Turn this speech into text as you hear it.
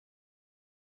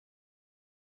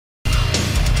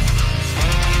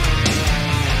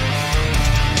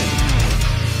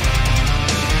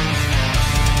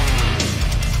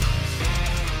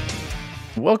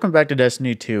welcome back to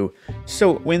Destiny 2.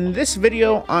 So, in this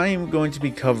video, I'm going to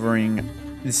be covering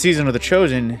the Season of the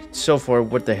Chosen, so far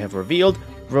what they have revealed,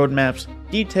 roadmaps,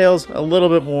 details, a little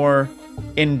bit more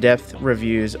in-depth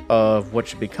reviews of what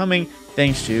should be coming,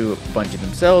 thanks to Bungie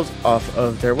themselves, off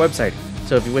of their website.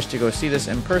 So if you wish to go see this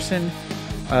in person,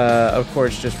 of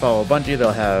course, just follow Bungie.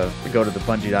 Go to the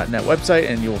Bungie.net website,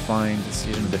 and you will find the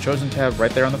Season of the Chosen tab right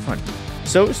there on the front.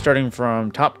 So, starting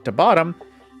from top to bottom,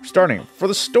 starting for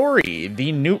the story,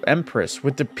 the new Empress.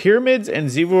 With the pyramids and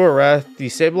Xivu Arath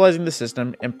destabilizing the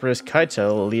system, Empress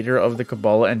Keitel, leader of the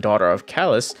Cabal and daughter of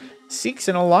Calus, seeks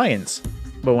an alliance.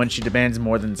 But when she demands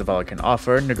more than Zavala can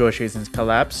offer, negotiations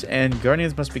collapse, and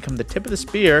Guardians must become the tip of the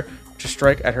spear to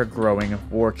strike at her growing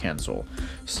war council.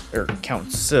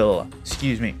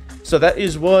 Excuse me. So that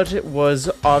is what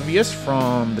was obvious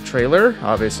from the trailer.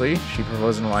 Obviously, she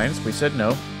proposed an alliance. We said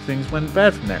no. Things went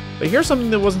bad from there. But here's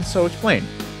something that wasn't so explained.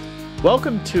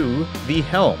 Welcome to the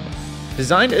Helm.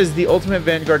 Designed as the ultimate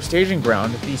Vanguard staging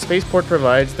ground, the spaceport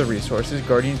provides the resources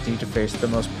Guardians need to face the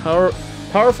most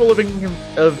powerful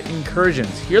of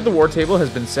incursions. Here the war table has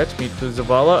been set to meet with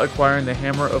Zavala acquired the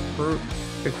hammer of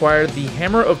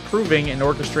proving and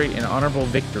orchestrate an honorable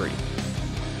victory.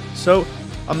 So,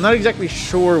 I'm not exactly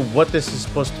sure what this is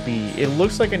supposed to be. It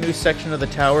looks like a new section of the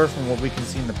tower from what we can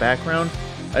see in the background.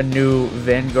 A new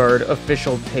Vanguard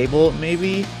official table,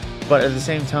 maybe? But at the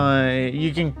same time,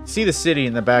 you can see the city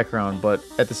in the background, but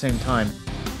at the same time,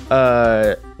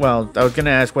 well, I was going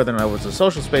to ask whether or not it was a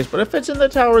social space, but if it's in the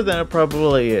tower, then it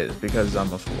probably is, because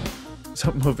I'm a fool.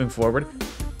 So, moving forward,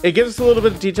 it gives us a little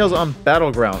bit of details on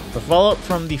Battleground. The fallout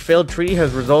from the failed treaty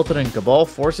has resulted in Cabal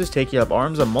forces taking up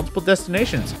arms on multiple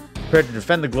destinations, prepared to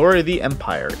defend the glory of the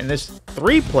Empire. In this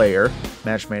 3-player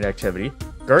match-made activity,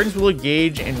 Guardians will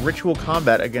engage in ritual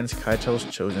combat against Keitel's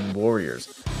chosen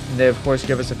warriors. And they, of course,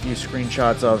 give us a few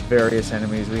screenshots of various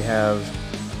enemies. We have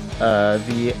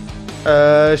the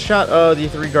shot of the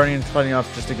 3 Guardians fighting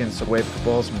off just against a wave of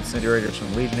Cabal, some Incinerators,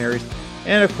 some Legionaries.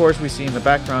 And, of course, we see in the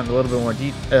background a little bit more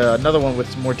another one with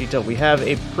some more detail. We have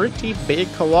a pretty big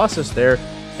Colossus there.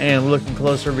 And looking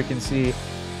closer, we can see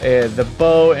the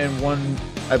bow and one,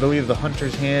 I believe, the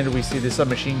Hunter's hand. We see the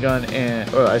submachine gun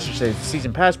and, or I should say, the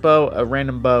Season Pass bow, a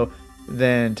random bow,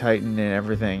 then Titan and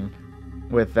everything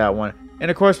with that one.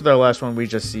 And of course, with our last one, we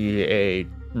just see a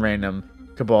random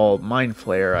Cabal Mind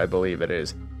Flayer, I believe it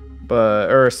is,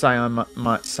 or Scion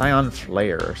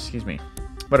Flare, excuse me.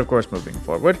 But of course, moving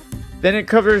forward, then it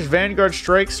covers Vanguard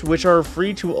strikes, which are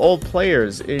free to all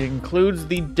players. It includes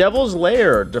the Devil's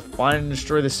Lair, to find and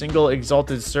destroy the single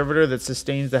exalted servitor that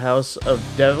sustains the House of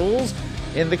Devils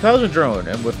in the Cosmodrome,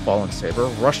 and with Fallen Saber,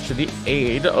 rush to the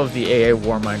aid of the AA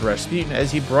Warmind Rasputin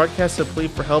as he broadcasts a plea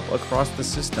for help across the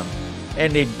system.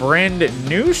 And a brand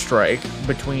new strike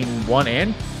between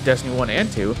Destiny 1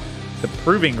 and 2, the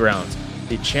Proving Grounds.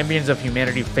 The Champions of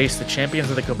Humanity face the Champions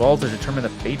of the Cabal to determine the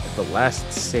fate of the last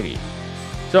city.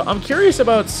 So I'm curious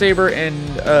about Saber and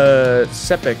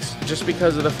Sepix, just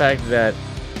because of the fact that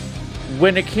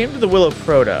when it came to the Will of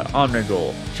Crota,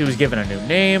 Omnigul, she was given a new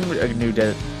name, a new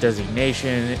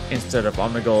designation. Instead of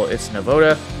Omnigul, it's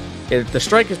Navoda. The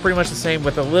strike is pretty much the same,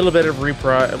 with a little bit of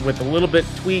with a little bit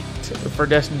tweaked for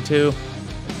Destiny 2.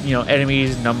 You know,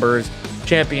 enemies, numbers,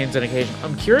 champions, and occasion.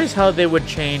 I'm curious how they would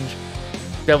change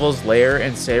Devil's Lair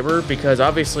and Saber, because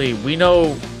obviously we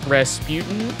know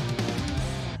Rasputin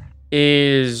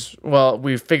is, well,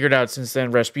 we've figured out since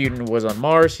then Rasputin was on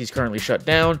Mars. He's currently shut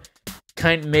down.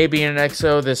 Maybe in an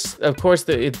Exo. This, of course,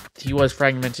 he was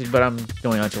fragmented, but I'm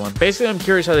going on to one. Basically, I'm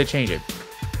curious how they change it.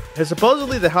 Because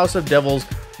supposedly the House of Devils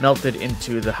melted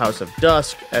into the House of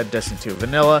Dusk at Destiny 2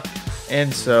 Vanilla,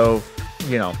 and so,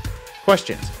 you know,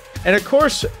 questions. And of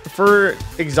course, for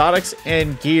exotics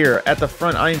and gear at the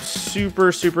front, I'm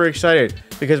super, super excited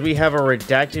because we have a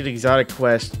redacted exotic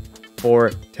quest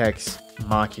for Tex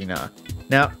Machina.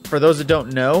 Now, for those that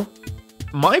don't know,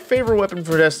 my favorite weapon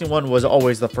for Destiny 1 was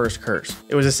always the First Curse.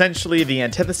 It was essentially the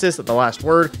antithesis of the Last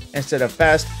Word. Instead of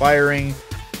fast-firing,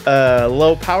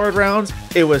 low-powered rounds,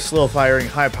 it was slow-firing,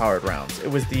 high-powered rounds. It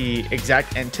was the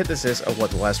exact antithesis of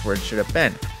what the Last Word should have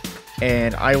been.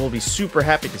 And I will be super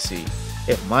happy to see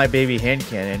if my baby hand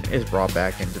cannon is brought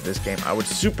back into this game. I would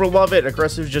super love it.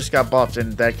 Aggressive just got buffed,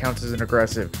 and that counts as an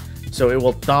aggressive, so it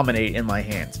will dominate in my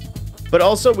hands. But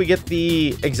also, we get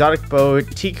the exotic bow,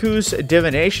 Tiku's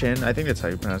Divination. I think that's how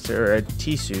you pronounce it, or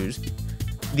Tisu's.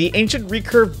 The ancient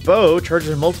recurve bow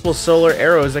charges multiple solar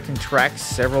arrows that can track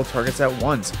several targets at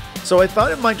once. So I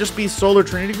thought it might just be Solar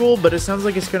Trinity Ghoul, but it sounds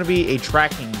like it's going to be a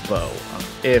tracking bow.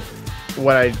 If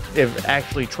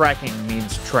actually tracking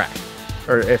means track,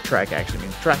 or if track actually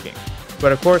means tracking.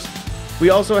 But of course, We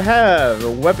also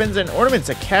have weapons and ornaments,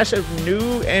 a cache of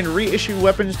new and reissued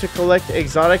weapons to collect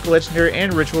exotic, legendary,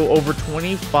 and ritual. Over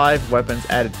 25 weapons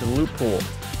added to the loot pool.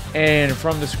 And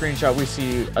from the screenshot, we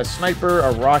see a sniper,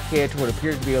 a rocket, what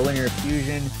appears to be a linear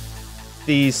fusion,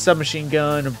 the submachine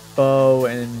gun, a bow,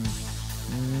 and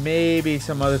maybe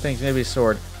some other things, maybe a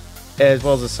sword, as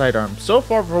well as a sidearm. So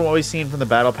far from what we've seen from the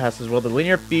Battle Pass as well, the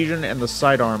linear fusion and the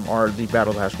sidearm are the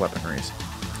Battle Pass weaponries.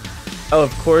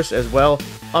 Of course, as well,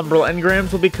 Umbral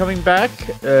Engrams will be coming back.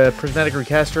 Prismatic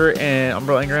Recaster and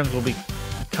Umbral Engrams will be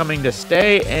coming to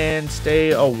stay and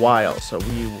stay a while, so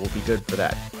we will be good for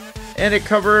that. And it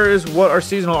covers what our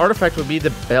seasonal artifact would be,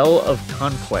 the Bell of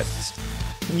Conquests.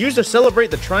 Used to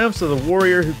celebrate the triumphs of the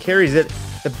warrior who carries it,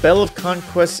 the Bell of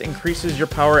Conquests increases your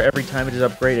power every time it is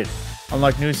upgraded.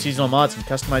 Unlock new seasonal mods and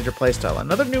customize your playstyle.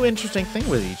 Another new interesting thing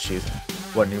with each season,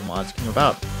 what new mods came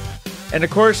about. And of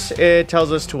course, it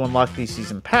tells us to unlock the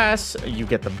season pass. You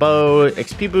get the bow,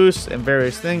 XP boosts, and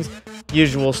various things.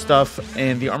 Usual stuff.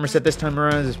 And the armor set this time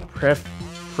around is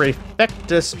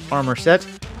Prefectus armor set,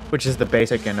 which is the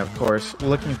basic. And of course,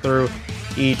 looking through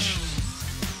each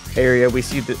area, we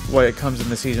see what it comes in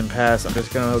the season pass. I'm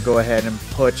just going to go ahead and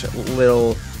put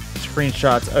little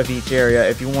screenshots of each area.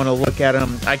 If you want to look at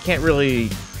them, I can't really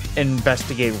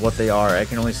investigate what they are. I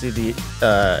can only see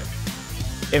the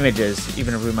images,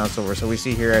 even if we mouse over. So we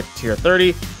see here at tier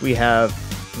 30, we have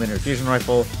linear fusion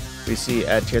rifle. We see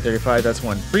at tier 35, that's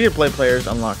when free-to-play players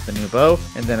unlock the new bow.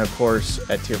 And then, of course,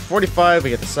 at tier 45, we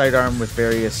get the sidearm with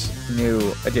various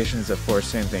new additions. Of course,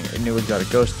 same thing. A new exotic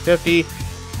ghost 50.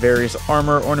 Various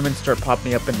armor ornaments start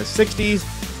popping up in the 60s.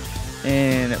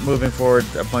 And moving forward,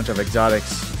 a bunch of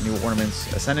exotics, new ornaments,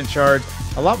 Ascendant Shards.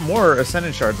 A lot more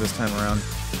Ascendant Shards this time around.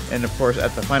 And, of course,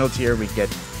 at the final tier, we get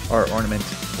our ornament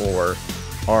for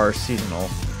our seasonal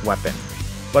weapon.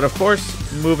 But of course,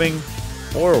 moving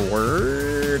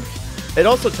forward, it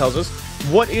also tells us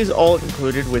what is all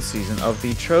included with Season of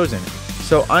the Chosen.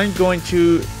 So I'm going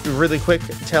to really quick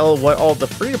tell what all the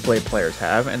free-to-play players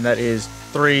have, and that is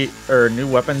 3 new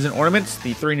weapons and ornaments,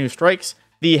 the 3 new strikes,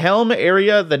 the helm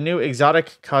area, the new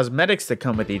exotic cosmetics that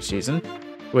come with each season,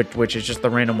 which is just the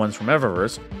random ones from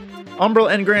Eververse. Umbral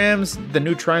Engrams, the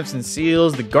new Triumphs and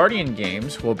Seals, the Guardian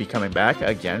games will be coming back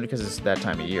again because it's that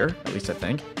time of year, at least I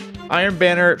think. Iron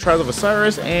Banner, Trials of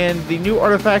Osiris, and the new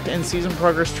artifact and season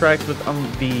progress tracks with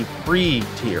the free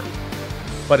tier.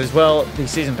 But as well, the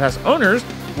season pass owners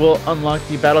will unlock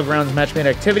the Battlegrounds match-made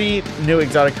activity, new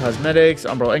exotic cosmetics,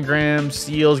 Umbral Engrams,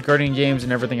 Seals, Guardian games,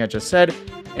 and everything I just said,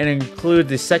 and include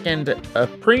the second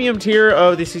premium tier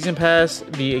of the season pass,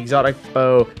 the exotic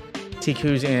bow,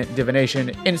 Tiku's and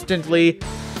Divination instantly,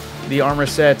 the armor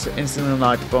set, instantly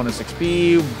unlocked bonus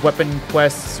XP, weapon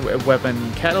quests,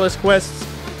 weapon catalyst quests,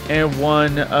 and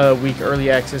 1 week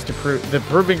early access to the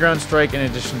Proving Ground Strike in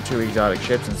addition to exotic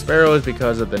ships and sparrows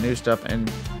because of the new stuff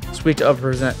and suite of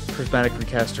Prismatic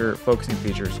Recaster focusing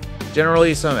features.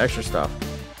 Generally some extra stuff.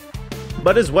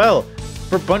 But as well,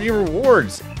 for Bungie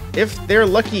rewards, if they're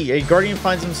lucky, a Guardian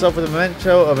finds himself with a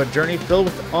memento of a journey filled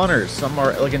with honors. Some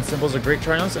are elegant symbols of great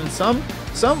triumphs, and some,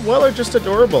 well, are just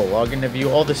adorable. Log in to view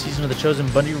all the Season of the Chosen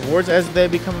Bungie rewards as they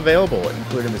become available,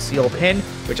 including the seal pin,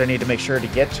 which I need to make sure to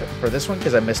get for this one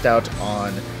because I missed out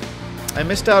on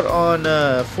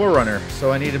Forerunner,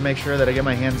 so I need to make sure that I get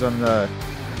my hands on the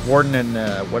Warden and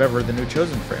whatever the new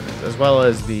Chosen frame is, as well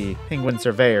as the Penguin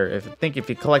Surveyor. I think if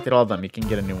you collected all of them, you can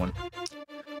get a new one.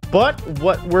 But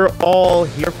what we're all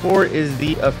here for is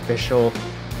the official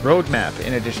roadmap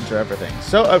in addition to everything.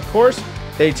 So, of course,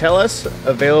 they tell us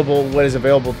what is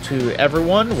available to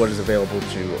everyone, what is available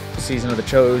to Season of the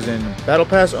Chosen Battle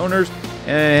Pass owners,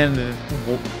 and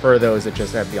for those that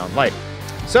just have Beyond Light.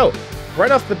 So,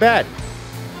 right off the bat,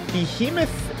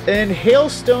 Behemoth and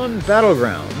Hailstone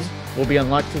Battlegrounds will be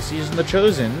unlocked to Season of the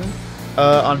Chosen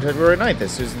on February 9th.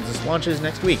 This launches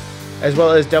next week. As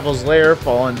well as Devil's Lair,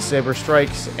 Fallen Saber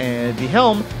Strikes, and the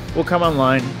Helm will come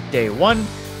online day 1.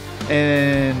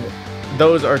 And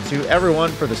those are to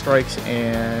everyone for the Strikes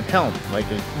and Helm, like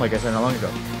I said not long ago.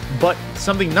 But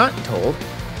something not told,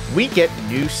 we get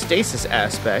new stasis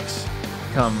aspects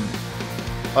come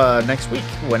next week,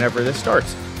 whenever this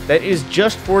starts. That is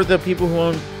just for the people who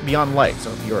own Beyond Light.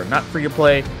 So if you are not free to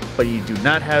play, but you do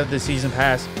not have the Season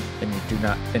Pass, then you do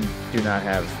not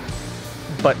have.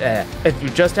 But if you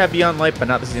just have Beyond Light, but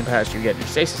not the Season Pass, you get your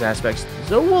stasis aspects.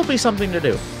 So it will be something to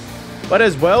do. But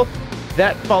as well,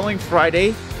 that following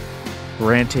Friday,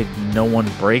 granted no one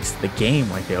breaks the game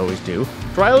like they always do,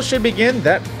 trials should begin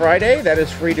that Friday. That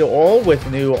is free to all with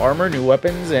new armor, new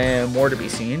weapons, and more to be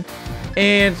seen.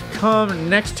 And come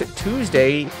next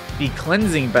Tuesday, the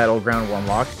Cleansing Battleground will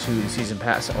unlock to Season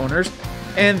Pass owners.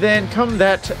 And then come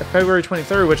that February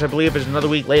 23rd, which I believe is another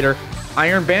week later,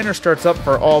 Iron Banner starts up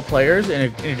for all players,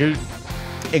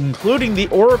 including the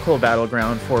Oracle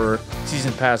Battleground for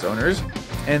Season Pass owners.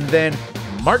 And then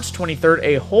March 23rd,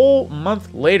 a whole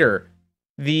month later,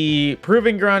 the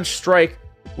Proving Ground Strike,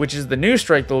 which is the new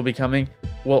strike that will be coming,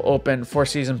 will open for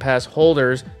Season Pass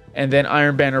holders, and then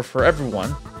Iron Banner for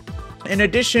everyone. In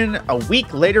addition, a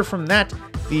week later from that,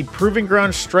 the Proving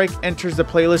Ground Strike enters the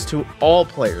playlist to all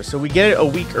players. So we get it a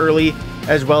week early,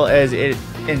 as well as it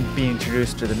being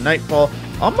introduced to the Nightfall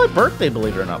on my birthday,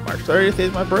 believe it or not. March 30th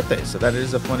is my birthday, so that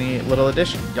is a funny little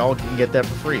addition. Y'all can get that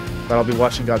for free. But I'll be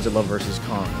watching Godzilla vs.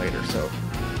 Kong later, so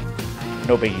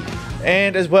no biggie.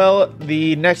 And as well,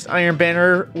 the next Iron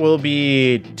Banner will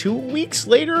be 2 weeks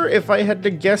later, if I had to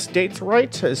guess dates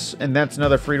right, and that's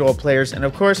another free-to-all players. And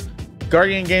of course,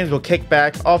 Guardian Games will kick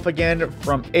back off again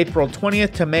from April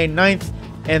 20th to May 9th,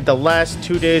 and the last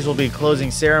 2 days will be closing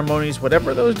ceremonies,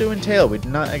 whatever those do entail. We're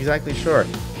not exactly sure.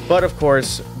 But of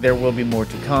course, there will be more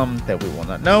to come that we will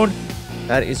not know.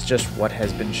 That is just what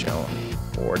has been shown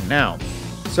for now.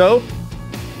 So,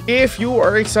 if you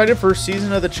are excited for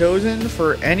Season of the Chosen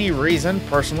for any reason,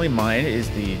 personally mine is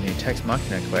the new Tex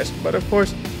Machina quest, but of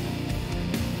course,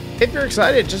 if you're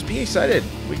excited, just be excited.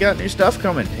 We got new stuff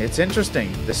coming. It's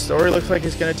interesting. The story looks like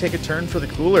it's going to take a turn for the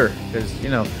cooler, because, you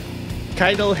know,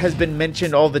 Kaido has been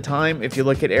mentioned all the time. If you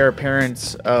look at Heir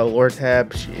Apparent's lore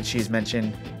tab, she's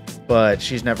mentioned, but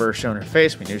she's never shown her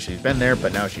face. We knew she's been there,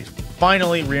 but now she's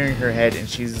finally rearing her head, and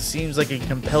she seems like a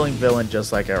compelling villain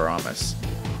just like Aramis.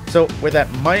 So with that,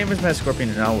 my name is Matt Scorpion,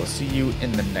 and I will see you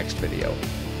in the next video.